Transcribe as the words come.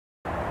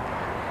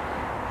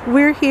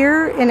We're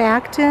here in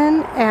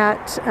Acton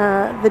at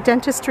the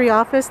dentistry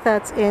office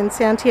that's in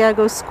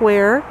Santiago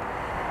Square,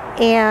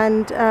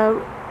 and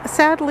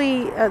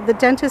sadly the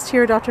dentist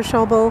here, Dr.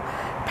 Schobel,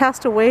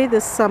 passed away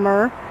this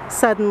summer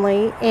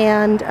suddenly,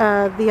 and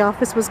the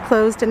office was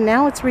closed, and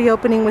now it's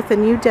reopening with a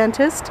new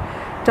dentist,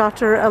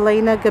 Dr.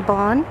 Elena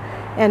Gabon,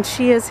 and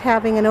she is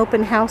having an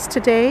open house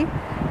today,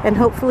 and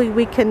hopefully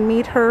we can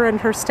meet her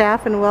and her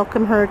staff and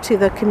welcome her to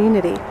the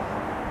community.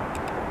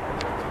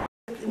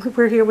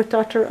 We're here with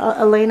Dr.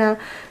 Elena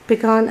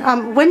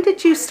Gabon. When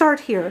did you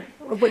start here,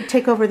 or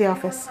take over the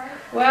office?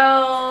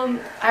 Well,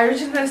 I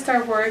originally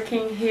started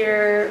working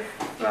here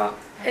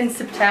in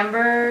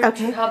September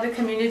to help the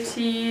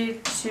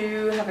community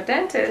to have a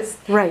dentist.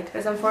 Right.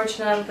 Because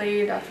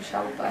unfortunately Dr.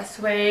 Schobel passed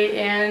away,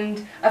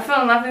 and I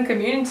fell in love with the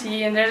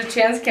community, and there's a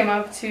chance came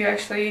up to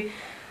actually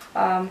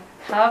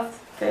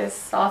have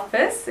this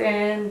office,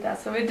 and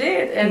that's what we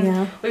did.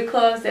 And we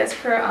closed this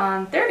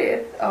on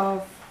 30th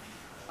of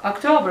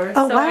October.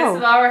 Oh, so wow.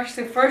 it's our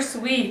actually first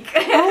week.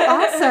 Oh,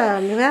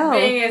 awesome. Well,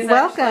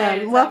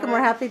 welcome. Welcome. We're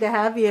happy to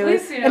have you.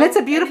 Please, and it's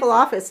a beautiful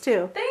office,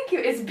 too. Thank you.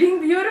 It's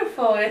been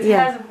beautiful. It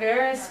has a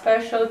very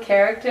special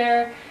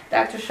character.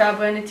 Dr.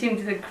 Schobel and the team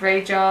did a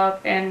great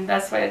job, and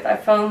that's why I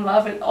fell in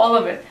love with all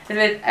of it,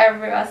 with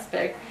every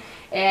aspect.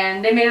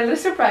 And they made a little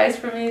surprise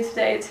for me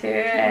today, too,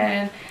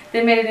 and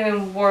they made it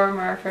even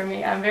warmer for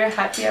me. I'm very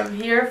happy I'm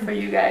here for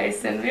you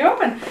guys, and we're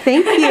open.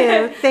 Thank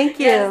you. Thank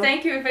you. Yes,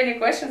 thank you. If any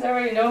questions, I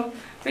already know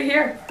we're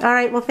here. All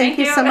right. Well, thank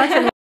you so much.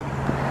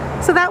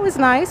 So that was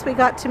nice. We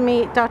got to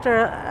meet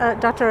Dr.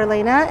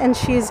 Elena, and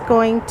she's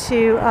going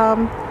to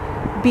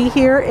be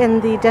here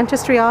in the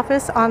dentistry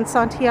office on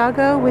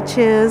Santiago, which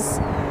is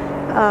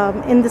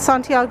in the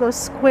Santiago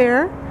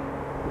Square,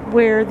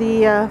 where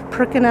the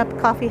Perkin' Up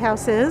Coffee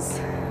House is,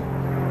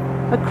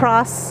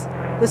 across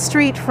the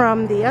street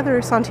from the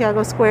other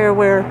Santiago Square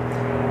where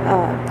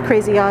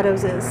Crazy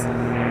Autos is.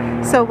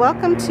 So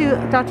welcome to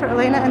Dr.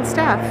 Elena and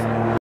staff.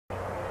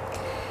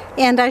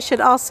 And I should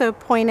also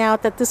point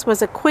out that this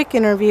was a quick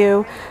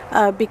interview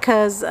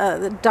because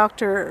the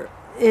doctor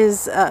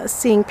is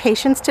seeing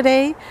patients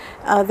today.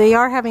 They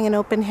are having an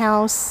open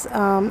house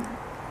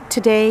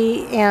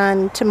today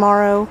and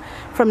tomorrow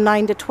from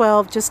 9 to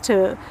 12, just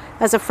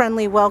as a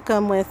friendly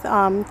welcome with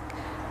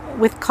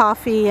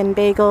coffee and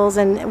bagels,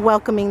 and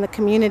welcoming the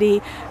community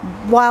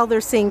while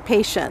they're seeing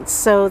patients.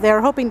 So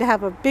they're hoping to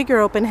have a bigger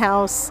open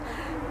house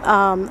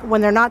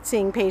when they're not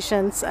seeing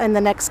patients in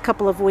the next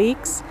couple of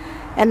weeks,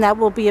 and that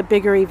will be a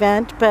bigger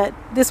event. But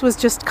this was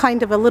just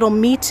kind of a little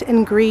meet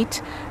and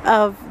greet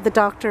of the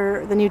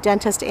doctor, the new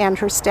dentist, and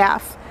her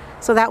staff.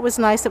 So that was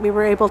nice that we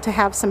were able to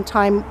have some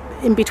time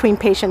in between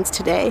patients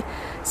today.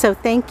 So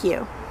thank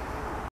you.